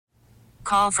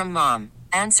Call from mom.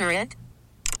 Answer it.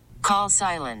 Call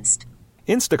silenced.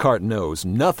 Instacart knows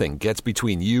nothing gets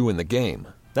between you and the game.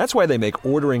 That's why they make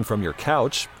ordering from your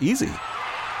couch easy.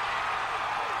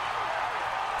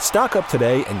 Stock up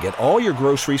today and get all your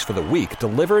groceries for the week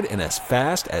delivered in as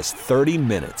fast as 30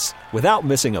 minutes without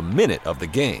missing a minute of the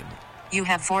game. You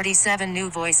have 47 new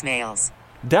voicemails.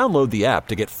 Download the app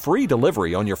to get free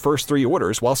delivery on your first 3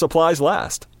 orders while supplies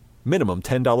last. Minimum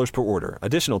 $10 per order.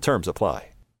 Additional terms apply.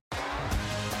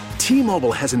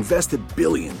 T-Mobile has invested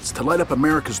billions to light up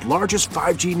America's largest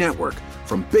 5G network,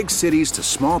 from big cities to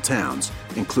small towns,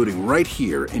 including right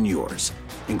here in yours.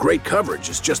 And great coverage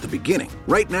is just the beginning.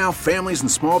 Right now, families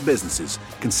and small businesses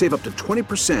can save up to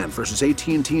 20% versus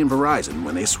AT&T and Verizon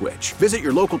when they switch. Visit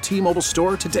your local T-Mobile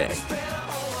store today.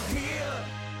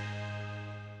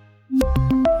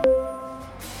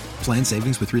 Plan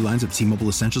savings with 3 lines of T-Mobile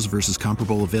Essentials versus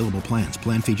comparable available plans.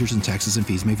 Plan features and taxes and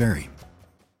fees may vary.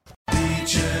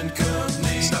 Beach and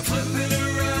Company. Stop flipping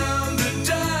around the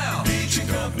dial. Beach and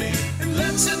Company. And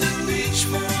let's hit the beach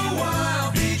for a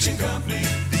while. Beach and Company.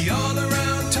 The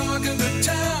all-around talk of the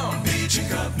town. Beach and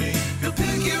Company. He'll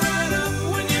pick you right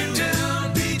up when you're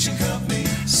down. Beach and Company.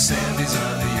 Sandy's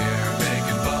on the air,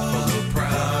 making Buffalo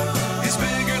proud. He's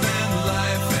bigger than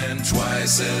life and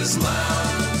twice as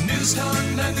loud. News Talk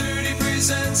 930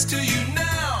 presents to you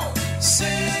now,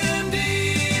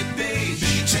 Sandy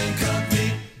Beach and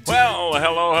Company. Well,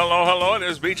 hello. It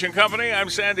is Beach and Company. I'm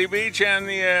Sandy Beach, and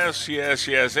yes,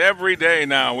 every day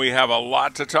now we have a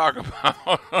lot to talk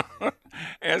about,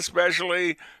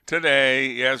 especially today.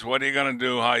 Yes, what are you going to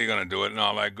do, how are you going to do it, and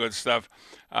all that good stuff.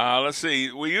 Let's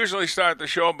see. We usually start the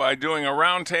show by doing a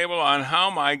roundtable on how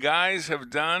my guys have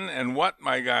done and what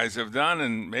my guys have done,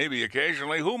 and maybe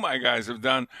occasionally who my guys have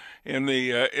done in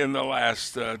the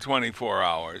last 24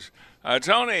 hours.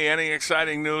 Tony, any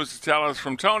exciting news to tell us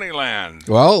from Tonyland?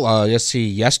 Well,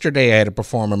 yesterday I had to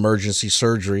perform emergency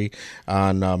surgery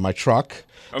on my truck.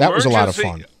 That was a lot of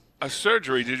fun. A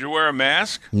surgery? Did you wear a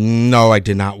mask? No, I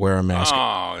did not wear a mask.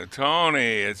 Oh,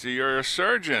 Tony, you're a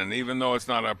surgeon. Even though it's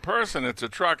not a person, it's a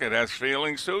truck. It has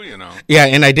feelings too, you know. Yeah,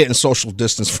 and I didn't social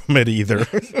distance from it either.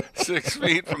 6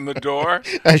 feet from the door?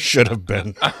 I should have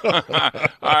been. All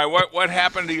right, what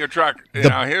happened to your truck?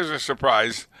 Now, here's a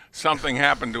surprise. Something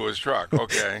happened to his truck.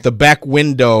 Okay. The back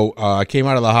window, I came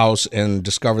out of the house and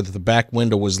discovered that the back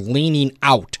window was leaning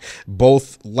out.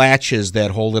 Both latches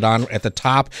that hold it on at the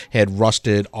top had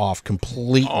rusted off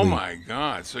completely. Oh, my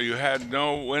God. So you had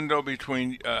no window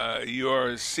between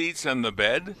your seats and the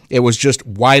bed? It was just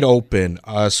wide open.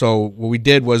 So what we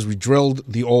did was we drilled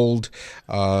the old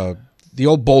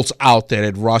bolts out that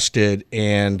had rusted,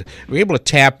 and we were able to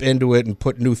tap into it and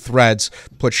put new threads,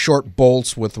 put short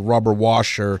bolts with a rubber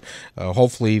washer.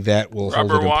 Hopefully that will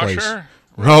hold it in place.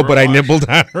 No, but I nibbled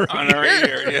on her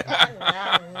ear.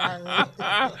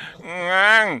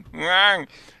 Yeah.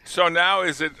 So now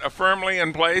is it firmly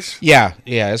in place? Yeah,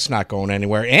 it's not going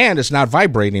anywhere, and it's not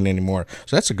vibrating anymore.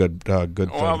 So that's a good thing.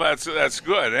 Well, that's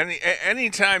good. Any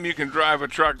time you can drive a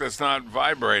truck that's not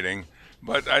vibrating.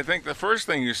 But I think the first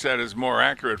thing you said is more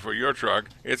accurate for your truck.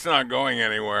 It's not going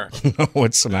anywhere. No,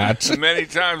 it's not. Many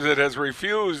times it has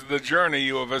refused the journey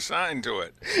you have assigned to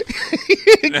it.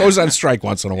 It goes on strike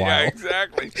once in a while. Yeah,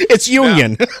 exactly. It's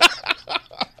union.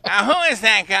 Now, who is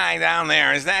that guy down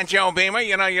there? Is that Joe Beamer?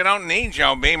 You know, you don't need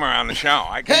Joe Beamer on the show.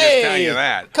 I can just tell you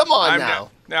that. Come on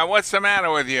now. Now, what's the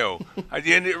matter with you? Do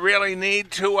you really need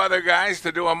 2 other guys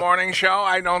to do a morning show?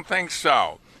 I don't think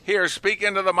so. Here, speak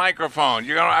into the microphone.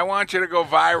 I want you to go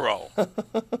viral.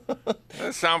 Does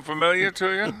that sound familiar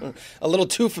to you? A little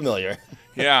too familiar.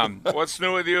 Yeah. What's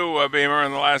new with you, Beamer,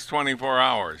 in the last 24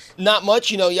 hours? Not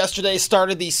much. Yesterday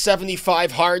started the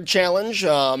 75 Hard Challenge.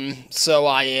 So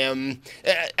I am...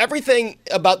 everything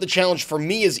about the challenge for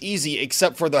me is easy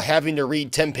except for the having to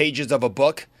read 10 pages of a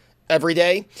book every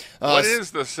day. What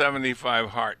is the 75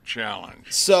 Hard Challenge?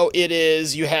 So it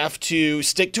is, you have to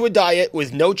stick to a diet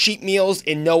with no cheat meals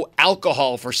and no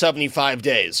alcohol for 75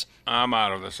 days. I'm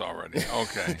out of this already.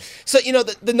 Okay. So,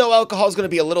 the no alcohol is going to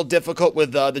be a little difficult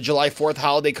with the July 4th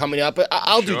holiday coming up, but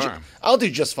I'll do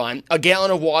just fine. A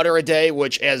gallon of water a day,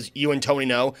 which, as you and Tony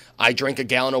know, I drink a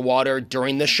gallon of water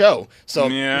during the show. So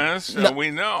yes,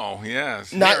 we know.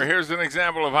 Yes. Here's an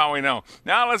example of how we know.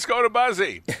 Now let's go to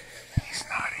Buzzy. He's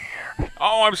not here.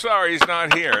 Oh, I'm sorry, he's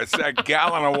not here. It's that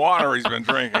gallon of water he's been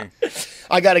drinking.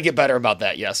 I got to get better about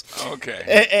that, yes.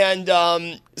 Okay.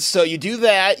 And so you do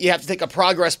that. You have to take a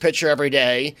progress picture every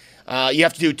day. You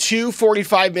have to do 2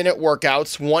 45-minute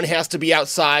workouts. One has to be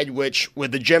outside, which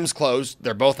with the gyms closed,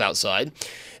 they're both outside.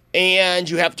 and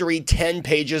you have to read 10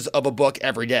 pages of a book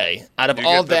every day. Out of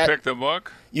all that, pick the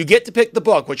book? You get to pick the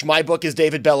book, which my book is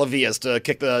David Bellavia's to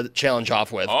kick the challenge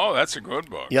off with. Oh, that's a good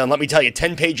book. Yeah, and let me tell you,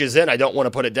 10 pages in, I don't want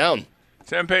to put it down.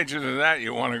 10 pages of that,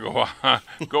 you want to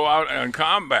go out and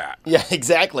combat. Yeah,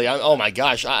 exactly. Oh my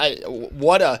gosh,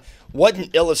 what an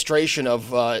illustration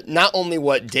of not only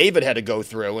what David had to go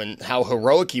through and how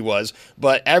heroic he was,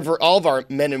 but all of our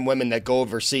men and women that go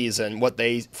overseas and what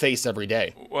they face every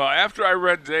day. Well, after I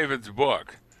read David's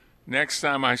book, next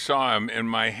time I saw him, in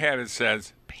my head it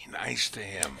says, "Be nice to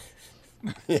him.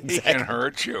 Exactly. He can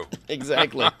hurt you."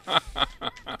 Exactly.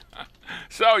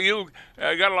 So you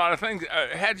got a lot of things.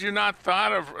 Had you not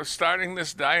thought of starting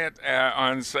this diet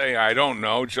on, say, I don't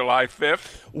know, July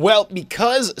 5th? Well,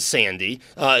 because, Sandy,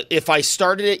 if I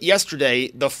started it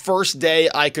yesterday, the first day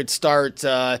I could start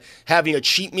having a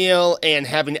cheat meal and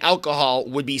having alcohol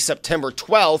would be September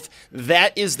 12th.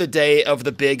 That is the day of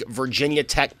the big Virginia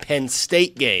Tech Penn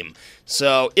State game.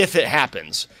 So, if it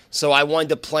happens. So I wanted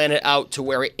to plan it out to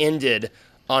where it ended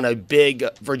on a big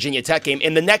Virginia Tech game,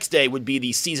 and the next day would be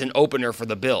the season opener for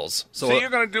the Bills. So you're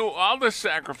going to do all this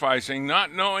sacrificing,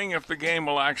 not knowing if the game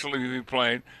will actually be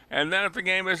played, and then if the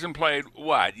game isn't played,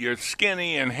 what? You're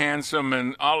skinny and handsome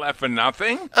and all that for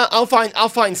nothing? I'll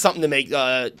find something to make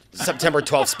September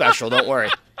 12th special. Don't worry.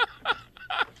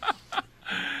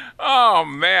 Oh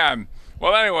man.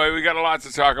 Well, anyway, we got a lot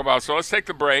to talk about, so let's take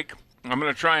the break. I'm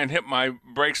going to try and hit my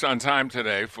brakes on time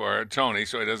today for Tony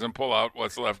so he doesn't pull out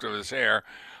what's left of his hair.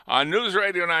 On News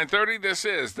Radio 930, this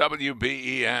is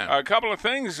WBEN. A couple of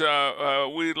things.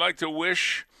 We'd like to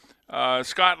wish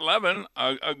Scott Levin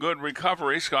a good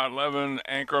recovery. Scott Levin,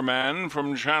 anchorman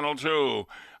from Channel 2.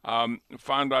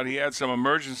 Found out he had some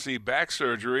emergency back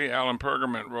surgery. Alan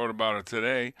Pergament wrote about it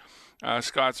today.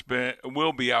 Scott's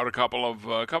will be out a couple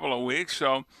of weeks,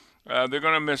 so they're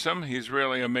going to miss him. He's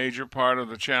really a major part of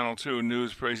the Channel 2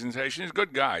 news presentation. He's a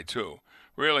good guy, too.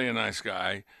 Really a nice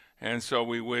guy. And so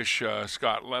we wish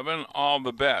Scott Levin all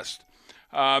the best.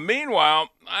 Meanwhile,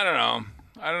 I don't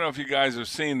know if you guys have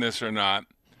seen this or not.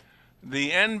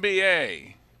 The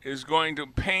NBA is going to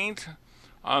paint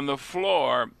on the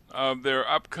floor of their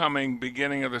upcoming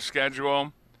beginning of the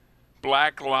schedule,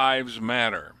 Black Lives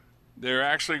Matter. They're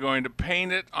actually going to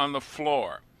paint it on the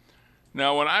floor.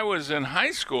 Now, when I was in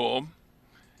high school,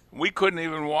 we couldn't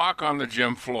even walk on the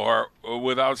gym floor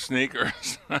without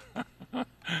sneakers.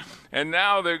 And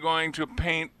now they're going to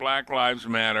paint Black Lives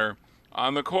Matter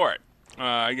on the court.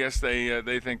 I guess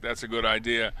they think that's a good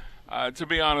idea. To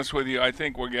be honest with you, I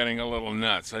think we're getting a little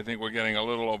nuts. I think we're getting a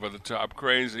little over the top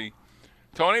crazy.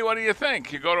 Tony, what do you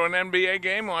think? You go to an NBA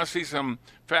game, want to see some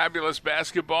fabulous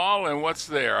basketball, and what's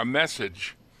there? A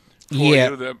message for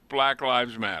you that Black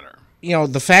Lives Matter. You know,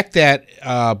 the fact that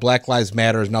Black Lives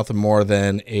Matter is nothing more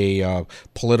than a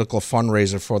political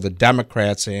fundraiser for the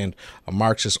Democrats and a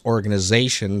Marxist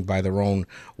organization, by their own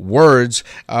words,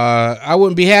 I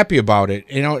wouldn't be happy about it.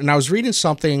 You know, and I was reading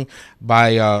something by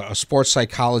a sports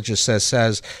psychologist that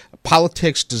says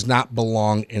politics does not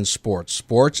belong in sports.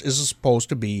 Sports is supposed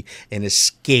to be an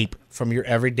escape from your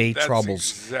everyday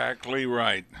troubles. That's exactly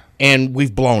right. And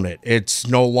we've blown it. It's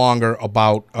no longer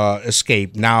about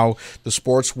escape. Now, the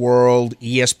sports world,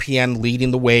 ESPN leading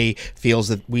the way, feels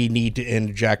that we need to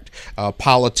inject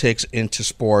politics into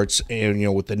sports, and, you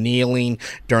know, with the kneeling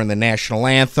during the national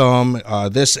anthem,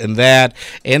 this and that.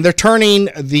 And they're turning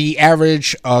the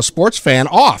average sports fan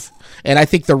off. And I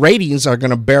think the ratings are going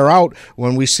to bear out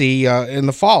when we see in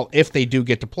the fall, if they do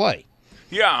get to play.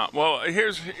 Yeah, well,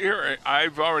 here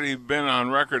I've already been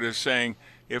on record as saying,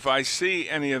 if I see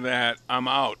any of that, I'm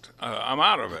out. I'm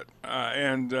out of it,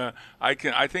 and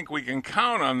I think we can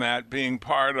count on that being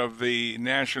part of the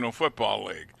National Football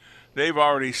League. They've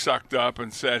already sucked up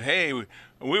and said, "Hey,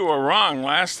 we were wrong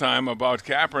last time about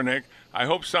Kaepernick. I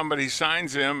hope somebody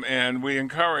signs him, and we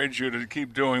encourage you to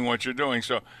keep doing what you're doing."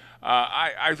 So,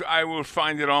 I will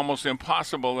find it almost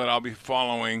impossible that I'll be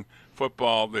following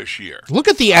football this year. Look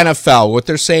at the NFL. What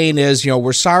they're saying is, you know,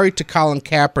 we're sorry to Colin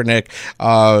Kaepernick,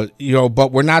 you know,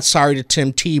 but we're not sorry to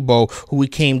Tim Tebow, who we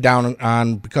came down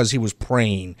on because he was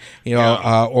praying, you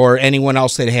know, or anyone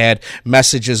else that had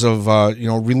messages of, you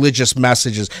know, religious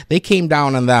messages. They came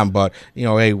down on them, but, you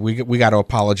know, hey, we got to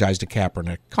apologize to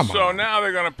Kaepernick. Come on. So now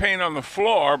they're going to paint on the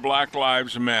floor Black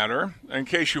Lives Matter, in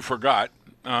case you forgot,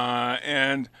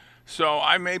 and so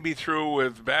I may be through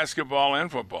with basketball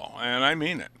and football, and I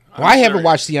mean it. Well, I haven't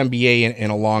watched the NBA in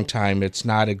a long time. It's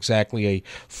not exactly a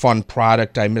fun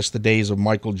product. I miss the days of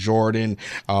Michael Jordan,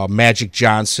 Magic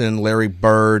Johnson, Larry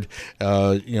Bird,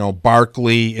 you know,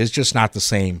 Barkley. It's just not the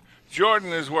same.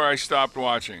 Jordan is where I stopped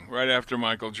watching, right after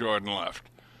Michael Jordan left.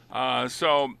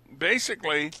 So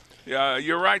basically, Yeah,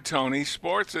 you're right, Tony.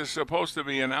 Sports is supposed to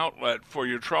be an outlet for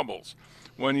your troubles.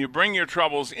 When you bring your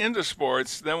troubles into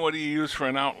sports, then what do you use for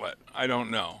an outlet? I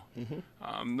don't know.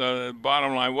 The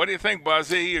bottom line, what do you think,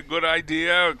 Buzzy? A good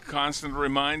idea, a constant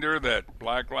reminder that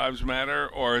Black Lives Matter,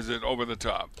 or is it over the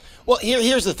top? Well,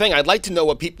 here's the thing. I'd like to know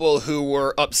what people who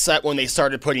were upset when they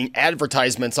started putting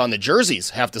advertisements on the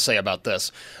jerseys have to say about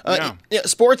this.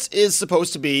 Sports is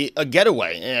supposed to be a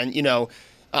getaway. And,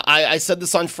 I said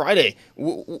this on Friday.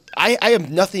 I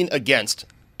have nothing against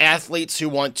athletes who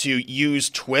want to use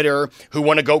Twitter, who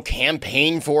want to go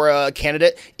campaign for a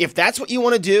candidate. If that's what you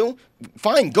want to do,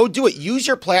 fine, go do it. Use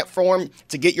your platform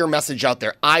to get your message out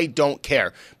there. I don't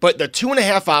care. But the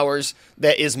 2.5 hours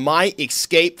that is my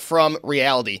escape from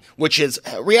reality,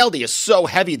 reality is so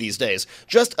heavy these days.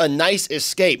 Just a nice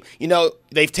escape.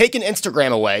 They've taken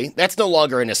Instagram away. That's no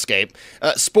longer an escape.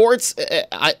 Sports,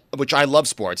 which I love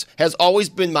sports, has always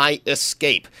been my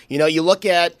escape. You look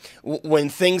at when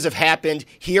things have happened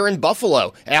here in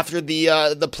Buffalo after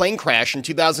the plane crash in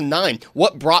 2009.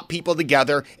 What brought people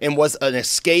together and was an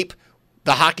escape?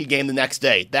 The hockey game the next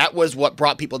day. That was what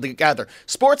brought people together.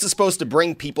 Sports is supposed to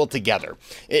bring people together.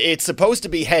 It's supposed to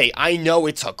be, hey, I know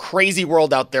it's a crazy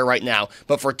world out there right now,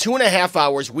 but for 2.5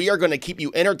 hours, we are going to keep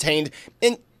you entertained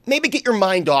and maybe get your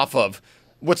mind off of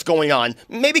what's going on.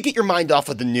 Maybe get your mind off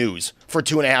of the news for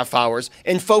 2.5 hours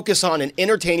and focus on an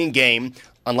entertaining game,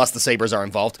 unless the Sabres are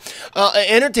involved, an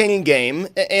entertaining game,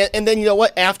 and then you know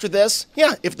what, after this,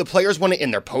 if the players want to,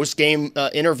 in their post-game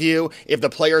interview, if the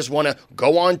players want to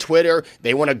go on Twitter,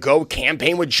 they want to go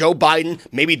campaign with Joe Biden,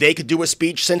 maybe they could do a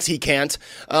speech since he can't,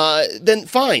 then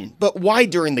fine, but why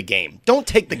during the game? Don't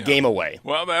take the game away.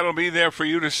 Well, that'll be there for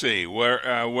you to see,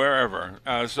 wherever.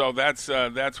 So that's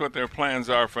what their plans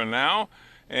are for now.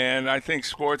 And I think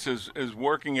sports is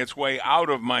working its way out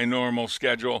of my normal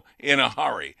schedule in a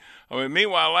hurry.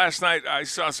 Meanwhile, last night I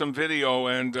saw some video,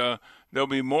 and there'll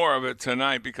be more of it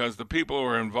tonight because the people who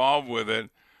are involved with it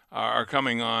are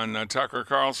coming on. Tucker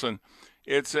Carlson.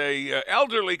 It's a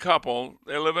elderly couple.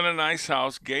 They live in a nice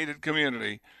house, gated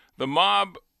community. The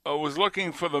mob was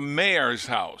looking for the mayor's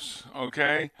house.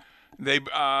 Okay, they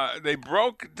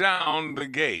broke down the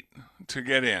gate to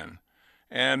get in.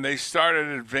 And they started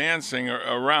advancing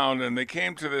around, and they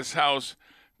came to this house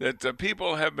that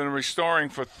people have been restoring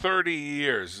for 30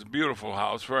 years. It's a beautiful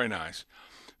house, very nice.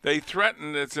 They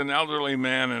threatened, it's an elderly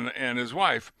man and his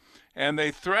wife, and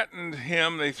they threatened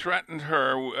him, they threatened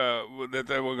her that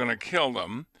they were going to kill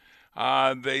them.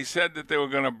 They said that they were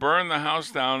going to burn the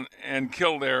house down and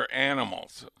kill their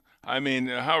animals. I mean,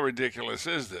 how ridiculous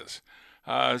is this?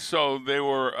 So they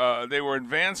were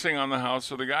advancing on the house,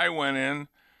 so the guy went in,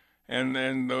 and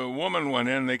then the woman went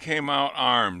in. They came out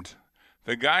armed.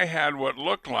 The guy had what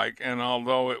looked like, and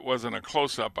although it wasn't a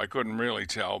close-up, I couldn't really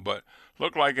tell, but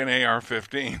looked like an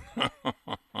AR-15.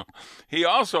 He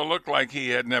also looked like he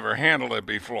had never handled it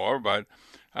before, but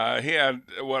he had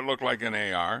what looked like an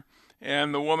AR,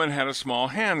 and the woman had a small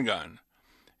handgun.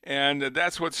 And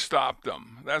that's what stopped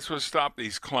them. That's what stopped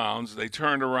these clowns. They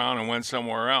turned around and went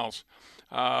somewhere else.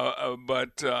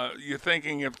 But you're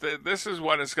thinking, if this is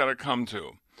what it's got to come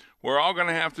to, we're all going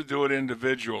to have to do it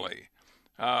individually.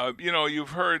 You've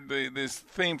heard this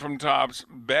theme from cops,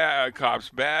 bad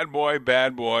boy,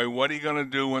 what are you going to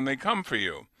do when they come for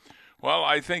you? Well,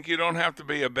 I think you don't have to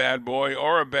be a bad boy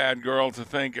or a bad girl to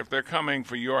think if they're coming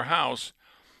for your house,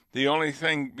 the only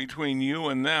thing between you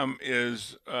and them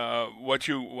is how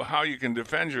you can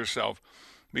defend yourself.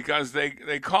 Because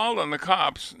they called on the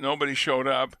cops, nobody showed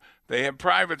up. They had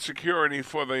private security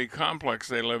for the complex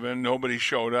they live in, nobody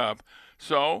showed up.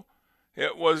 So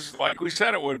it was like we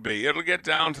said it would be. It'll get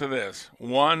down to this: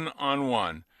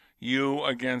 1-on-1, you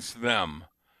against them,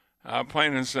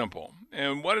 plain and simple.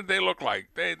 And what did they look like?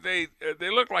 They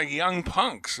look like young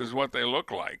punks, is what they look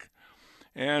like.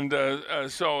 And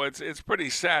so it's pretty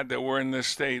sad that we're in this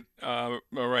state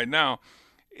right now.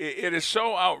 It is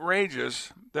so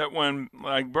outrageous that when,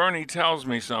 like, Bernie tells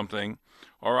me something,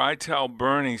 or I tell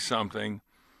Bernie something,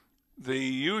 the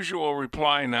usual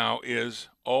reply now is,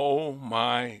 "Oh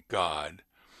my God!"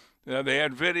 They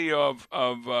had video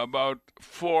of about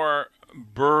 4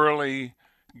 burly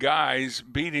guys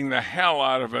beating the hell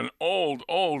out of an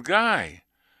old guy.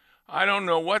 I don't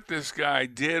know what this guy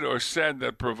did or said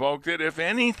that provoked it, if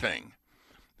anything.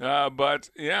 But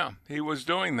yeah, he was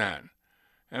doing that,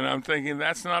 and I'm thinking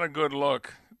that's not a good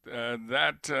look.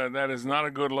 That is not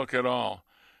a good look at all.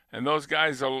 And those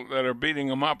guys that are beating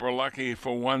him up are lucky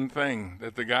for one thing,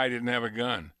 that the guy didn't have a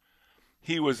gun.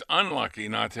 He was unlucky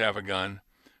not to have a gun.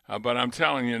 But I'm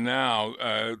telling you now,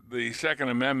 the Second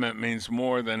Amendment means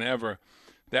more than ever.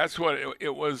 That's what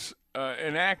it was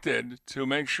enacted to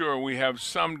make sure we have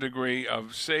some degree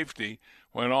of safety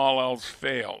when all else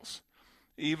fails.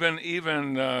 Even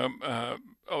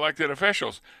elected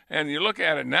officials. And you look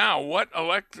at it now, what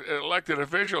elected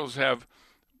officials have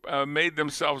made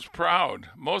themselves proud?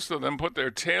 Most of them put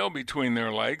their tail between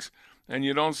their legs, and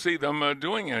you don't see them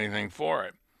doing anything for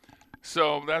it.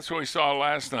 So that's what we saw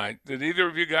last night. Did either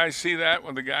of you guys see that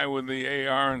with the guy with the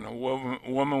AR and the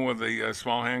woman with the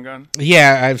small handgun?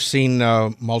 Yeah, I've seen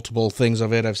multiple things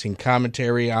of it. I've seen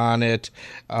commentary on it.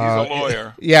 He's a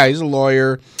lawyer. Yeah, he's a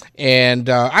lawyer. And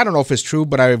I don't know if it's true,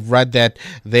 but I've read that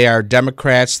they are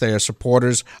Democrats. They are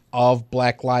supporters of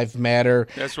Black Lives Matter.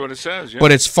 That's what it says, yeah.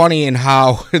 But it's funny in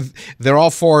how they're all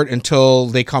for it until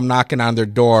they come knocking on their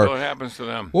door. So it happens to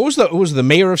them. What was the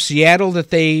mayor of Seattle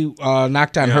that they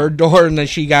knocked on her door, and then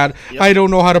she got, I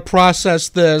don't know how to process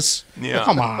this. Yeah.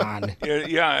 Come on.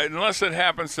 Yeah, unless it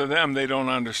happens to them, they don't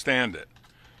understand it.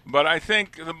 But I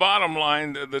think the bottom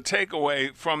line, the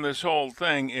takeaway from this whole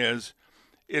thing is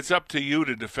it's up to you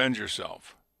to defend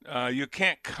yourself. You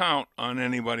can't count on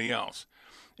anybody else.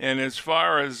 And as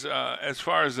far as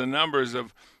the numbers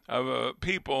of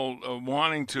people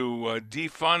wanting to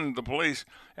defund the police,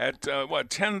 at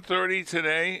 10:30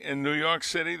 today in New York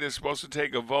City, they're supposed to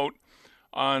take a vote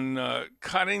on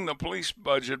cutting the police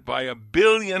budget by $1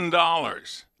 billion.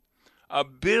 $1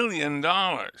 billion.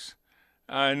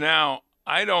 Now,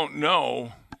 I don't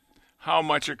know how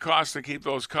much it costs to keep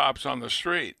those cops on the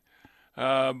street,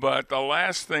 but the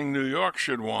last thing New York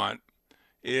should want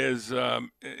is to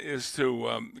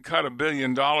cut $1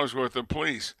 billion worth of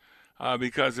police,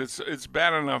 because it's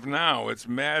bad enough now. It's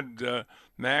Mad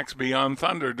Max Beyond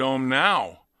Thunderdome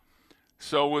now.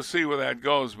 So we'll see where that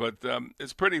goes, but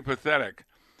it's pretty pathetic.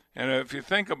 And if you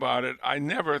think about it, I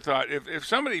never thought, if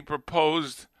somebody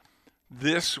proposed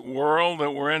this world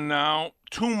that we're in now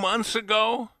 2 months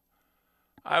ago,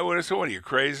 I would have said, what are you,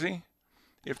 crazy?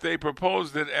 If they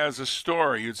proposed it as a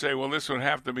story, you'd say, well, this would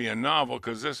have to be a novel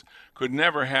because this could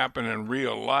never happen in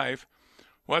real life.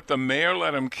 What, the mayor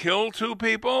let him kill 2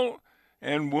 people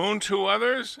and wound 2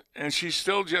 others, and she's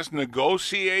still just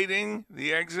negotiating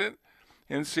the exit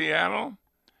in Seattle?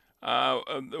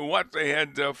 They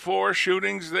had 4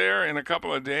 shootings there in a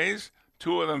couple of days,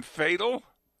 2 of them fatal.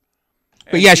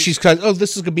 But yeah, this is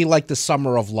going to be like the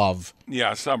Summer of Love.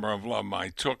 Yeah, Summer of Love,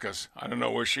 took us. I don't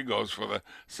know where she goes for the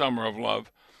Summer of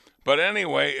Love. But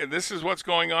anyway, this is what's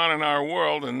going on in our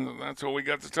world, and that's what we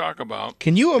got to talk about.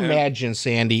 Can you imagine,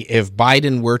 Sandy, if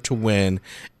Biden were to win,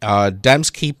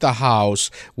 Dems keep the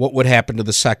House, what would happen to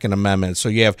the Second Amendment? So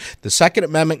you have the Second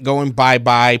Amendment going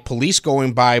bye-bye, police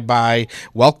going bye-bye,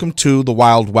 welcome to the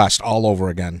Wild West all over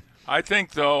again. I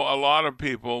think, though, a lot of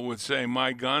people would say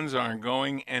my guns aren't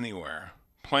going anywhere,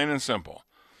 plain and simple.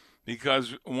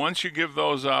 Because once you give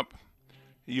those up,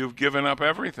 you've given up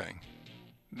everything.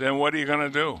 Then what are you going to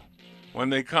do? When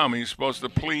they come, are you supposed to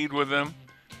plead with them?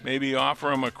 Maybe offer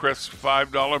them a crisp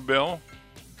 $5 bill?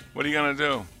 What are you going to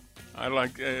do?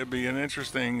 It'd be an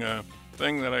interesting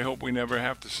thing that I hope we never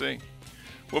have to see.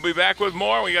 We'll be back with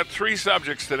more. We got 3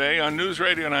 subjects today on News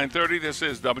Radio 930. This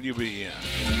is WBEN.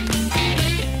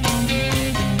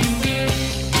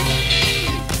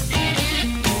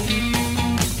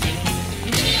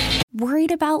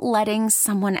 Worried about letting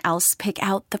someone else pick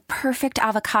out the perfect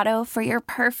avocado for your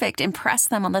perfect impress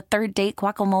them on the 3rd date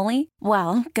guacamole?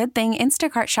 Well, good thing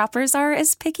Instacart shoppers are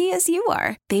as picky as you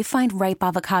are. They find ripe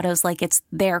avocados like it's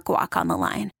their guac on the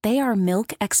line. They are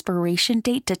milk expiration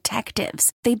date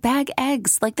detectives. They bag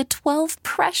eggs like the 12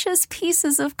 precious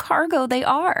pieces of cargo they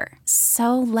are.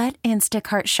 So let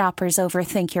Instacart shoppers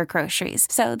overthink your groceries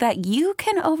so that you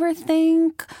can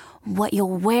overthink what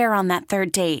you'll wear on that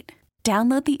 3rd date.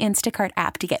 Download the Instacart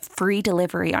app to get free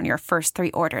delivery on your first 3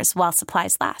 orders while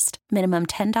supplies last. Minimum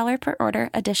 $10 per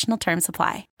order. Additional terms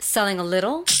apply. Selling a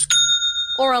little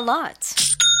or a lot?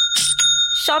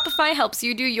 Shopify helps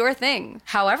you do your thing,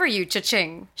 however you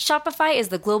cha-ching. Shopify is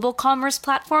the global commerce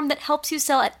platform that helps you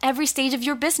sell at every stage of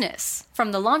your business.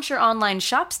 From the launch your online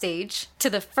shop stage,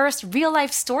 to the first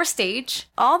real-life store stage,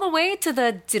 all the way to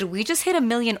the did we just hit 1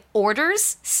 million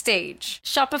orders stage.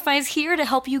 Shopify's here to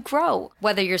help you grow.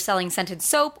 Whether you're selling scented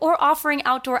soap or offering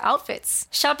outdoor outfits,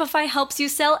 Shopify helps you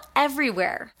sell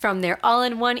everywhere. From their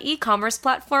all-in-one e-commerce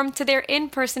platform to their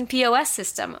in-person POS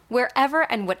system, wherever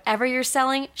and whatever you're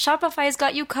selling, Shopify's got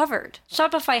got you covered.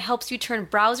 Shopify helps you turn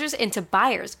browsers into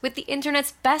buyers with the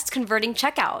internet's best converting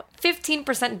checkout.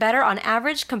 15% better on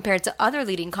average compared to other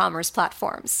leading commerce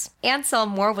platforms. And sell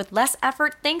more with less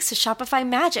effort thanks to Shopify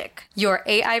Magic, your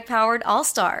AI-powered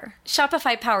all-star.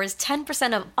 Shopify powers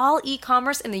 10% of all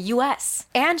e-commerce in the U.S.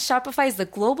 And Shopify is the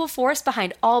global force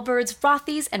behind Allbirds,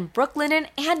 Rothy's, and Brooklinen,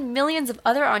 and millions of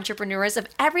other entrepreneurs of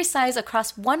every size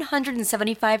across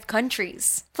 175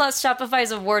 countries. Plus,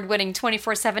 Shopify's award-winning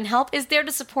 24/7 help is there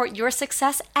to support your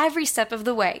success every step of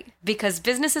the way. Because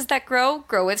businesses that grow,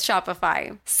 grow with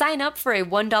Shopify. Sign up for a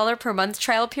 $1 per month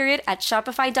trial period at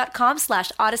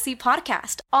shopify.com/Odyssey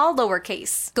Podcast, all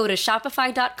lowercase. Go to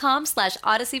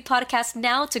shopify.com/Odyssey Podcast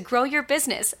now to grow your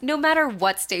business, no matter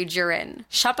what stage you're in.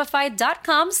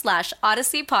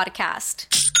 Shopify.com/Odyssey Podcast.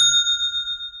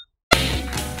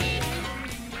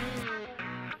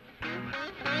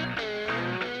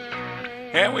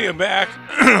 And we are back.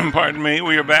 Pardon me.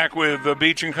 We are back with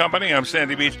Beach and Company. I'm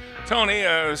Sandy Beach. Tony,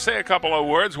 say a couple of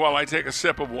words while I take a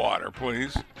sip of water,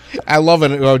 please. I love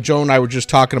it. Joe and I were just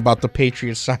talking about the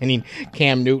Patriots signing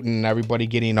Cam Newton and everybody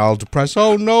getting all depressed.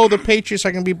 Oh, no, the Patriots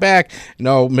are going to be back.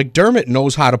 No, McDermott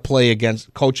knows how to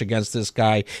coach against this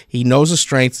guy. He knows his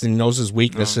strengths and he knows his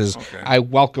weaknesses. Oh, okay. I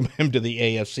welcome him to the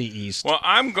AFC East. Well,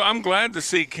 I'm glad to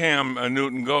see Cam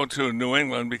Newton go to New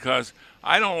England because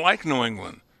I don't like New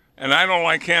England. And I don't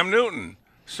like Cam Newton.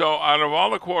 So out of all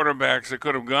the quarterbacks that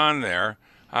could have gone there,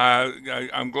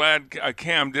 I'm glad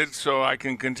Cam did so I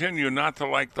can continue not to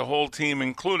like the whole team,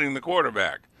 including the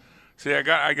quarterback. See, I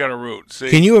got a root. See?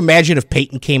 Can you imagine if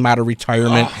Peyton came out of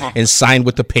retirement and signed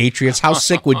with the Patriots? How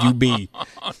sick would you be?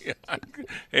 Yeah,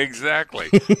 exactly.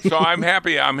 So I'm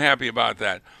happy about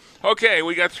that. Okay,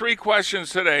 we got 3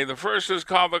 questions today. The first is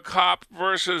called The Cop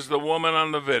versus the Woman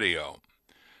on the Video.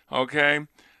 Okay?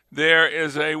 There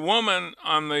is a woman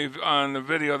on the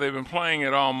video, they've been playing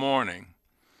it all morning,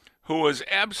 who was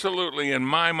absolutely, in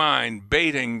my mind,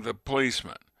 baiting the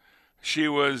policeman. She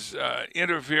was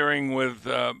interfering with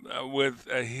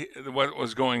what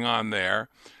was going on there.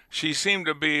 She seemed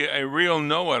to be a real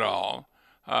know-it-all.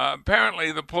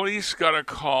 Apparently, the police got a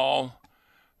call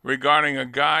regarding a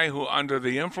guy who, under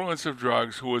the influence of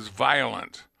drugs, who was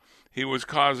violent. He was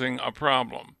causing a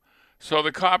problem. So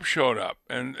the cop showed up,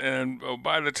 and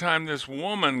by the time this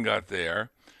woman got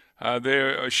there,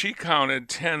 she counted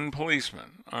 10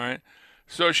 policemen, all right?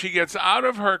 So she gets out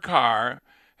of her car,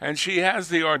 and she has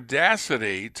the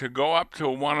audacity to go up to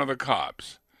one of the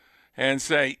cops and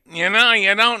say, you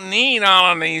don't need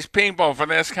all of these people for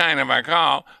this kind of a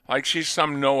call, like she's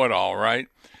some know-it-all, right?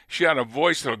 She had a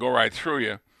voice that'll go right through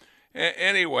you.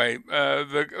 Anyway,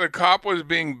 the cop was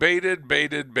being baited,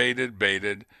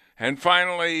 and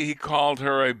finally, he called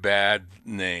her a bad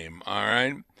name, all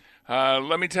right?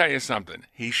 Let me tell you something.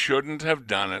 He shouldn't have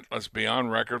done it. Let's be on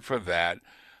record for that.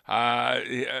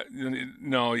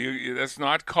 No, that's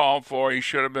not called for. He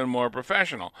should have been more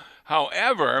professional.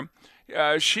 However,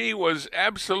 she was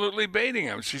absolutely baiting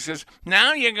him. She says,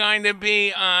 now you're going to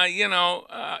be, you're going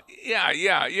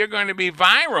to be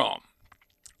viral.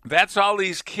 That's all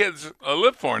these kids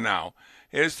live for now,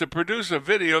 is to produce a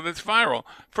video that's viral.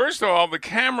 First of all, the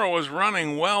camera was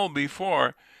running well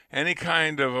before any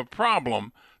kind of a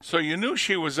problem, so you knew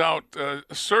she was out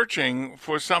searching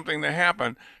for something to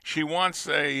happen. She wants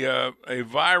a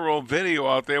viral video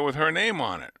out there with her name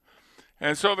on it.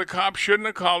 And so the cop shouldn't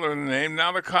have called her the name.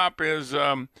 Now the cop is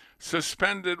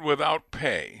suspended without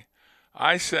pay.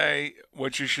 I say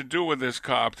what you should do with this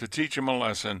cop to teach him a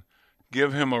lesson,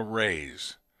 give him a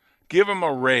raise. Give him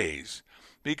a raise.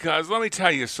 Because let me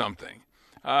tell you something.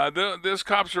 These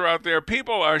cops are out there.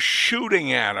 People are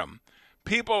shooting at them.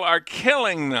 People are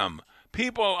killing them.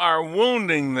 People are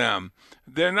wounding them.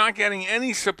 They're not getting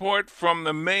any support from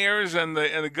the mayors and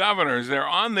the governors. They're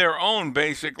on their own,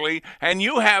 basically. And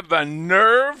you have the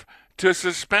nerve to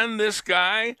suspend this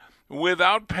guy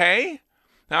without pay?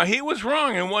 Now, he was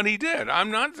wrong in what he did. I'm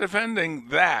not defending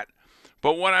that.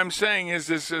 But what I'm saying is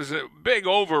this is a big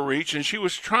overreach, and she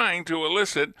was trying to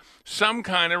elicit some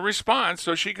kind of response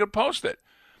so she could post it.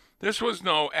 This was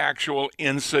no actual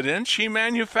incident. She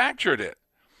manufactured it.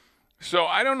 So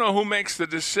I don't know who makes the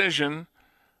decision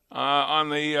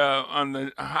on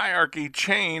the hierarchy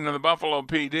chain of the Buffalo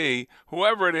PD.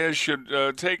 Whoever it is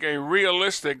should take a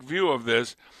realistic view of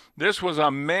this. This was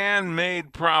a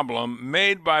man-made problem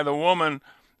made by the woman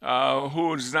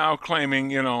who is now claiming,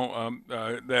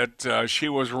 that she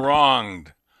was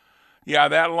wronged. Yeah,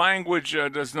 that language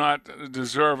does not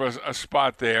deserve a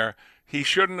spot there. He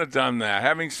shouldn't have done that.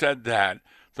 Having said that,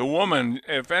 the woman,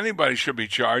 if anybody should be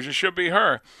charged, it should be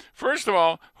her. First of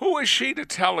all, who is she to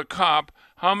tell a cop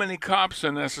how many cops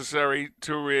are necessary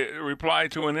to reply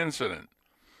to an incident?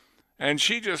 And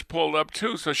she just pulled up,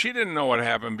 too, so she didn't know what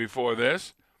happened before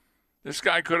this. This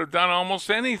guy could have done almost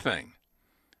anything.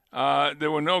 There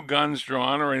were no guns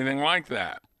drawn or anything like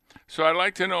that. So I'd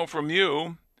like to know from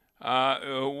you,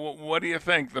 what do you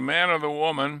think, the man or the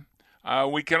woman?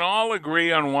 We can all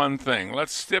agree on one thing.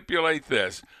 Let's stipulate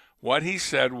this. What he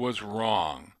said was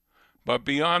wrong. But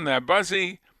beyond that,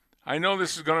 Buzzy, I know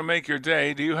this is going to make your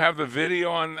day. Do you have the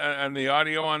video and the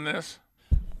audio on this?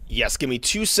 Yes, give me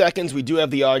 2 seconds. We do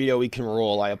have the audio. We can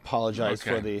roll. I apologize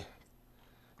for the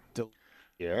delay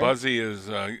here. Buzzy is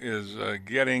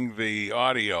getting the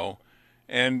audio.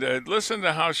 And listen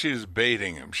to how she's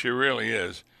baiting him. She really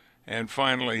is. And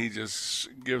finally, he just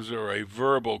gives her a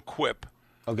verbal quip.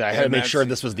 Okay, I had to make sure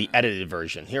this was the edited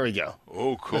version. Here we go.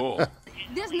 Oh, cool.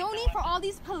 There's no need for all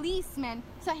these policemen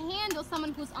to handle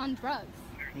someone who's on drugs.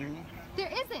 Mm-hmm.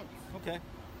 There isn't. Okay.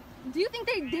 Do you think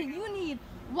you need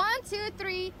 1, 2,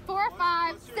 3, 4,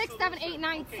 5, 6, 7, 8,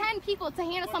 9, 10 people to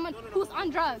handle someone who's on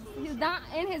drugs? He's not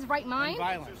in his right mind. And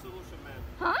violent.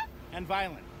 Huh? And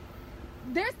violent.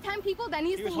 There's 10 people that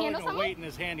needs to handle someone? He was holding a weight in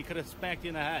his hand. He could have smacked you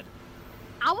in the head.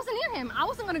 I wasn't near him. I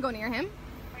wasn't going to go near him.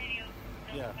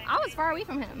 Yeah. I was far away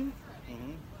from him.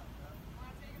 Mm-hmm.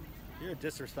 You're a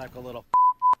disrespectful little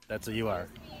That's what you are.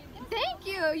 Thank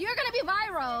you. You're going to be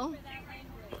viral.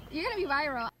 You're going to be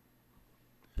viral.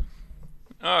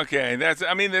 Okay,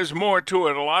 there's more to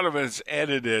it. A lot of it's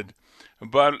edited.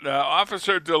 But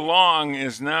Officer DeLong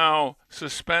is now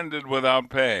suspended without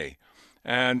pay.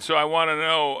 And so I want to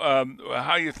know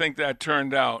how you think that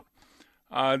turned out.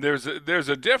 There's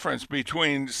a difference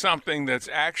between something that's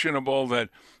actionable that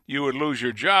you would lose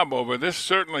your job over. This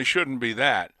certainly shouldn't be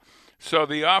that. So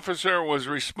the officer was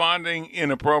responding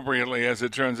inappropriately, as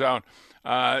it turns out,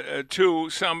 to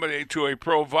a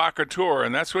provocateur,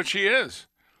 and that's what she is.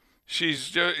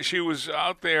 She was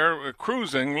out there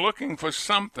cruising, looking for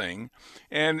something,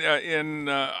 and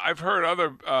I've heard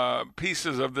other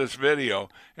pieces of this video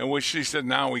in which she said,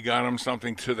 "Now we got him,"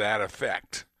 something to that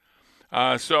effect.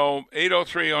 So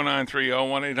 803-0930,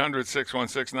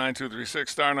 1-800-616-9236,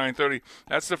 star 930.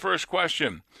 That's the first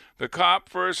question. The cop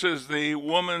versus the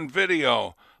woman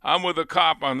video. I'm with the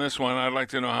cop on this one. I'd like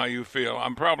to know how you feel.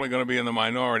 I'm probably going to be in the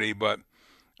minority, but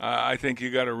I think you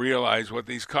got to realize what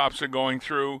these cops are going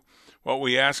through, what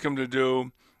we ask them to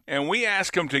do, and we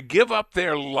ask them to give up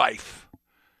their life.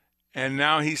 And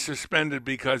now he's suspended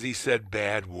because he said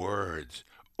bad words.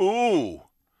 Ooh.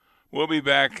 We'll be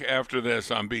back after this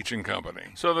on Beach and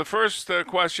Company. So the first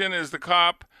question is the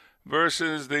cop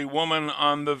versus the woman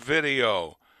on the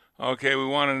video. Okay, we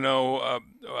want to know,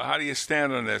 how do you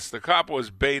stand on this? The cop was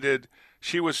baited.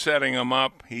 She was setting him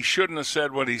up. He shouldn't have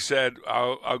said what he said.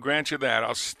 I'll grant you that.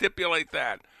 I'll stipulate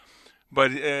that.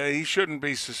 But he shouldn't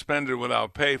be suspended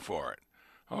without pay for it.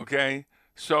 Okay?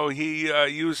 So he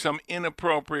used some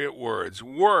inappropriate words.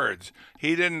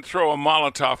 He didn't throw a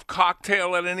Molotov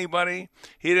cocktail at anybody.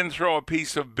 He didn't throw a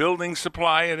piece of building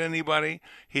supply at anybody.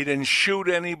 He didn't shoot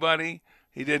anybody.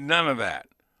 He did none of that.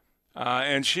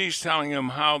 And she's telling him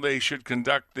how they should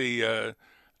conduct the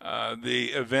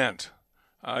event.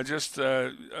 Just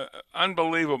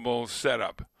unbelievable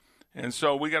setup. And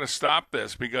so we got to stop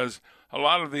this because a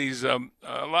lot of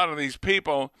these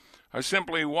people are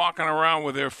simply walking around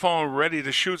with their phone ready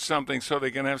to shoot something so they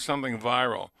can have something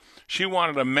viral. She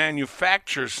wanted to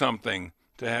manufacture something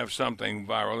to have something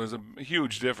viral. There's a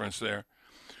huge difference there.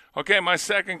 Okay, my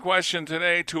second question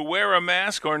today, to wear a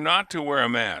mask or not to wear a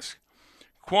mask?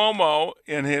 Cuomo,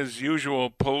 in his usual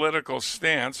political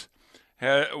stance,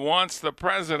 wants the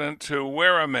president to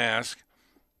wear a mask,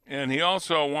 and he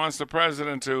also wants the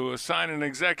president to sign an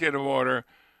executive order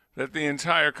that the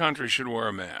entire country should wear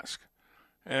a mask.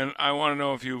 And I want to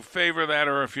know if you favor that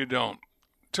or if you don't.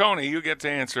 Tony, you get to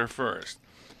answer first.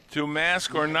 To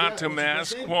mask or not to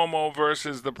mask, Cuomo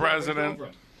versus the president.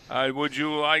 Would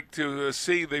you like to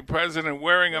see the president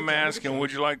wearing a mask, and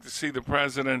would you like to see the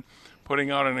president putting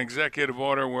out an executive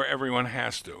order where everyone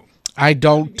has to? I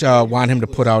don't want him to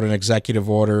put out an executive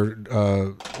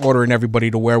order ordering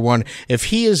everybody to wear one. If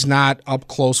he is not up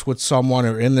close with someone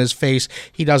or in his face,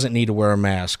 he doesn't need to wear a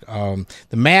mask.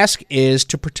 The mask is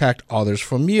to protect others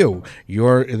from you.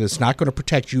 It's not going to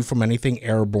protect you from anything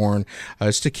airborne.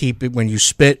 It's to keep it when you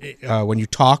spit, when you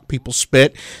talk, people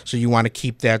spit, so you want to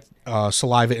keep that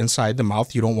saliva inside the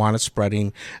mouth. You don't want it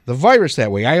spreading the virus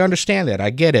that way. I understand that.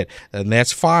 I get it, and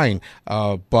that's fine.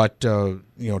 But to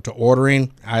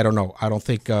ordering, I don't know. I don't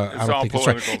think it's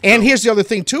right. And here's the other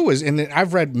thing too is, and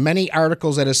I've read many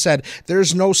articles that have said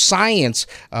there's no science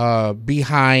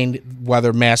behind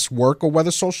whether masks work or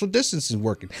whether social distancing is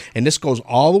working. And this goes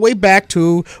all the way back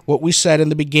to what we said in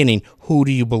the beginning. Who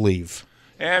do you believe?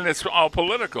 And it's all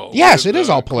political. Yes, it is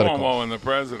all political. Cuomo and the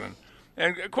president.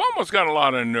 And Cuomo's got a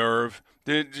lot of nerve.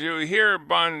 Did you hear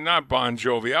not Bon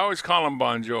Jovi? I always call him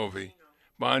Bon Jovi.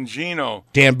 Bongino.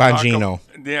 Dan Bongino.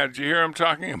 Yeah, did you hear him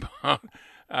talking about?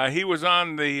 He was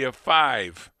on the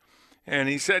 5, and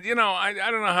he said, I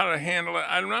don't know how to handle it.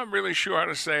 I'm not really sure how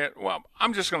to say it. Well,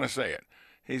 I'm just going to say it.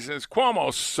 He says,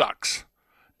 Cuomo sucks.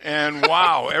 And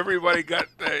wow,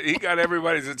 he got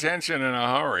everybody's attention in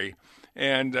a hurry.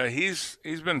 And he's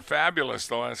been fabulous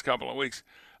the last couple of weeks.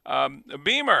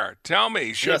 Beamer, tell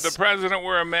me, should the president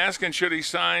wear a mask, and should he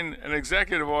sign an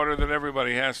executive order that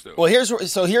everybody has to? Well,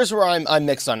 here's where I'm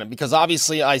mixed on it, because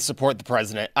obviously I support the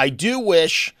president. I do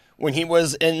wish when he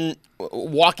was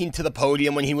walking to the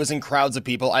podium, when he was in crowds of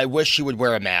people, I wish he would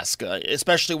wear a mask,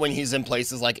 especially when he's in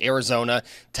places like Arizona,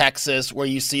 Texas, where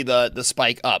you see the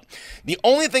spike up. The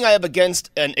only thing I have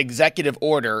against an executive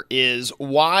order is,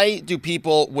 why do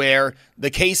people where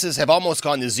the cases have almost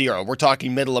gone to zero? We're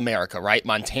talking middle America, right?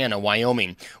 Montana,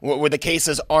 Wyoming, where the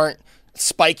cases aren't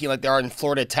spiking like they are in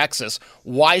Florida, Texas.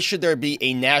 Why should there be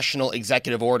a national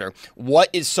executive order? What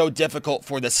is so difficult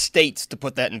for the states to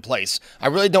put that in place? I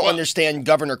really don't understand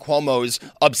Governor Cuomo's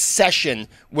obsession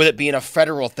with it being a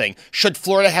federal thing. Should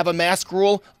Florida have a mask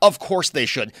rule? Of course they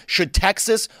should. Should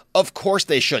Texas? Of course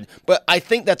they should. But I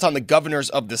think that's on the governors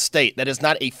of the state. That is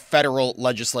not a federal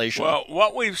legislation. Well,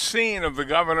 what we've seen of the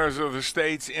governors of the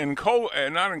states in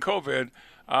not in COVID,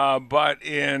 but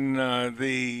in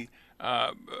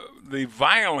the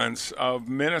violence of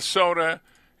Minnesota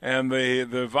and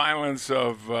the violence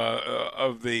of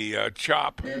the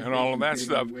CHOP and all of that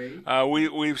stuff,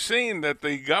 we've seen that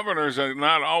the governors are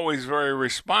not always very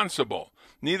responsible.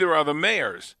 Neither are the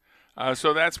mayors.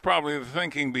 So that's probably the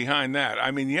thinking behind that. I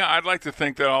mean, yeah, I'd like to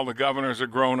think that all the governors are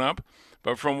grown up,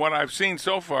 but from what I've seen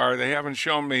so far, they haven't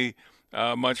shown me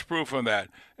much proof of that.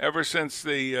 Ever since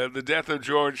the death of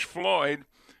George Floyd,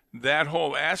 that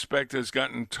whole aspect has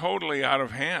gotten totally out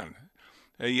of hand.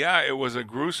 Yeah, it was a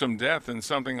gruesome death and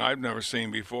something I've never seen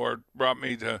before. It brought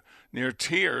me to near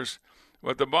tears.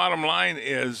 But the bottom line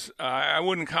is, I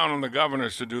wouldn't count on the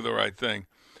governors to do the right thing.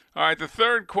 All right, the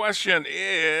third question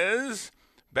is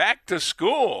back to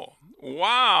school.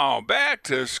 Wow, back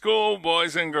to school,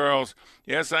 boys and girls.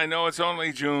 Yes, I know it's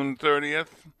only June 30th.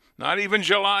 Not even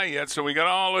July yet, so we got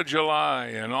all of July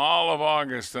and all of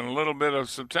August and a little bit of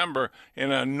September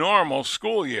in a normal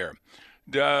school year.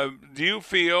 Do you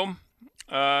feel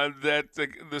that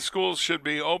the schools should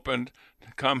be opened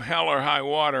come hell or high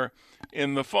water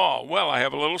in the fall? Well, I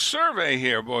have a little survey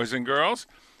here, boys and girls.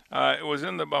 It was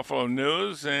in the Buffalo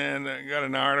News, and I got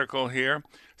an article here. It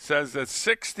says that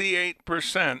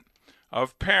 68%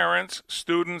 of parents,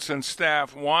 students, and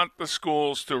staff want the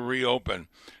schools to reopen.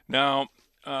 Now,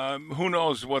 who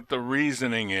knows what the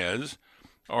reasoning is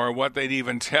or what they'd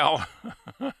even tell.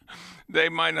 They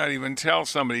might not even tell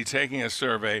somebody taking a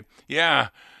survey, yeah,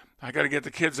 I got to get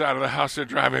the kids out of the house. They're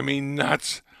driving me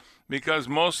nuts. Because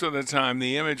most of the time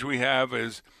the image we have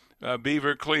is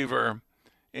Beaver Cleaver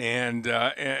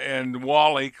and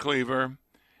Wally Cleaver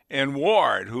and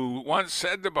Ward, who once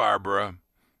said to Barbara,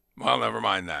 well, never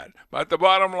mind that. But the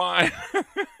bottom line,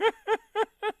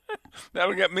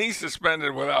 that'll get me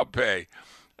suspended without pay.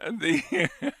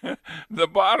 The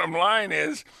bottom line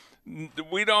is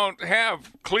we don't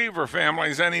have Cleaver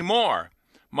families anymore.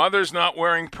 Mother's not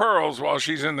wearing pearls while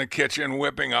she's in the kitchen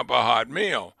whipping up a hot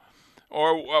meal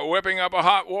or whipping up a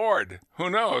hot Ward. Who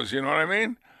knows? You know what I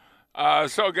mean?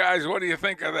 So, guys, what do you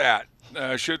think of that?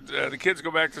 Should the kids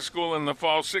go back to school in the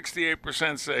fall?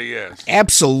 68% say yes.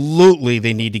 Absolutely,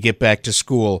 they need to get back to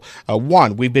school.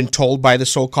 One, we've been told by the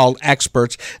so-called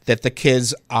experts that the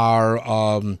kids are...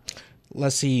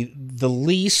 the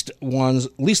least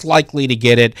likely to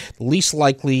get it, least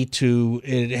likely to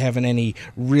it having any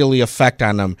really effect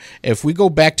on them. If we go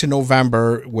back to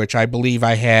November, which I believe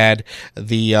I had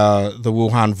the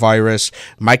Wuhan virus,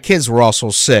 my kids were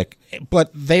also sick.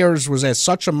 But theirs was at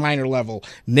such a minor level.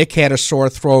 Nick had a sore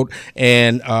throat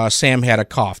and Sam had a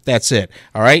cough. That's it.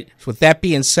 All right? So with that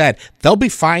being said, they'll be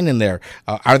fine in there.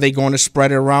 Are they going to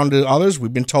spread it around to others?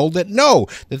 We've been told that no,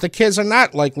 that the kids are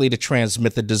not likely to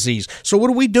transmit the disease. So what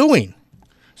are we doing?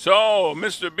 So,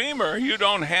 Mr. Beamer, you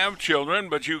don't have children,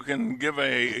 but you can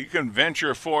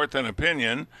venture forth an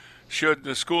opinion. Should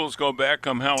the schools go back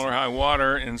come hell or high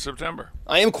water in September?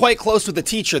 I am quite close with the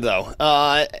teacher, though.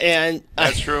 And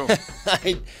that's true.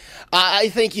 I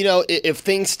think, if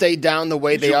things stay down the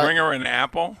way they are. Did you bring her an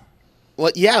apple?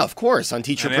 Well, yeah, of course, on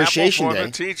Teacher Appreciation Day. An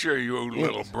apple for the teacher, you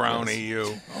little brownie,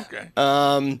 you. Okay.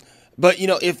 But,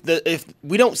 if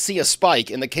we don't see a spike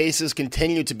and the cases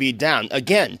continue to be down,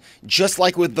 again, just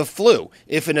like with the flu,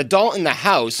 if an adult in the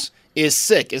house is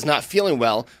sick, is not feeling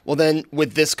well, well then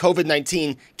with this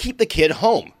COVID-19, keep the kid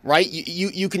home, right?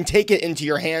 You can take it into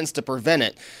your hands to prevent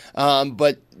it,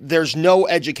 but there's no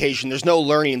education, there's no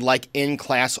learning like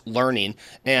in-class learning,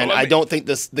 and I don't think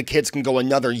the kids can go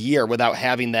another year without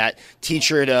having that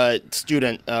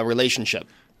teacher-to-student relationship.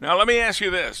 Now, let me ask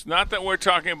you this. Not that we're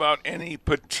talking about any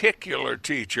particular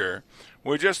teacher.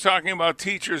 We're just talking about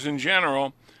teachers in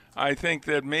general. I think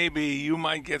that maybe you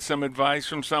might get some advice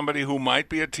from somebody who might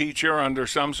be a teacher under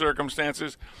some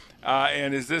circumstances.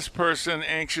 And is this person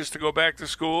anxious to go back to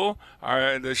school?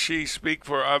 Does she speak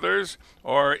for others?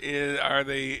 Or are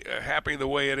they happy the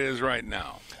way it is right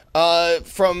now?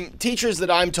 From teachers that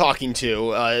I'm talking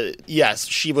to, yes,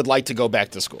 she would like to go back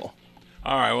to school.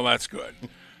 All right, well, that's good.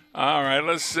 All right,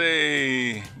 let's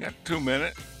see. Got 2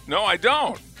 minutes? No, I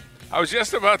don't. I was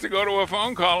just about to go to a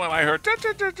phone call, and I heard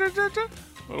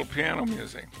little piano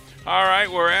music. All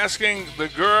right, we're asking the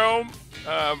girl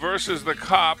versus the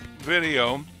cop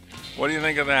video. What do you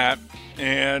think of that?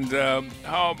 And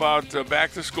how about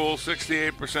back to school?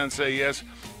 68% say yes.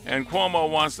 And Cuomo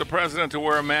wants the president to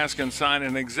wear a mask and sign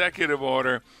an executive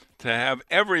order to have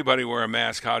everybody wear a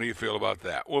mask. How do you feel about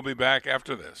that? We'll be back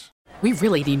after this. We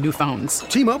really need new phones.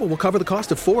 T-Mobile will cover the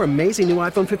cost of 4 amazing new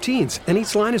iPhone 15s, and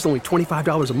each line is only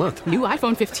 $25 a month. New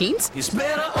iPhone 15s? It's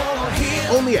better over here.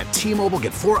 Only at T-Mobile,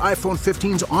 get 4 iPhone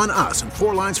 15s on us and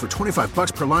 4 lines for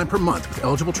 $25 per line per month with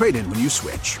eligible trade-in when you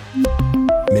switch.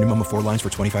 Minimum of 4 lines for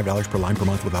 $25 per line per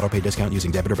month with autopay discount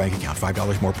using debit or bank account.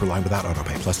 $5 more per line without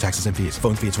autopay, plus taxes and fees.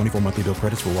 Phone fee at 24 monthly bill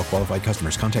credits for well-qualified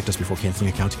customers. Contact us before canceling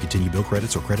account to continue bill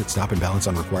credits or credit stop and balance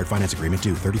on required finance agreement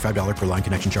due. $35 per line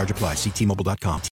connection charge applies. See T-Mobile.com.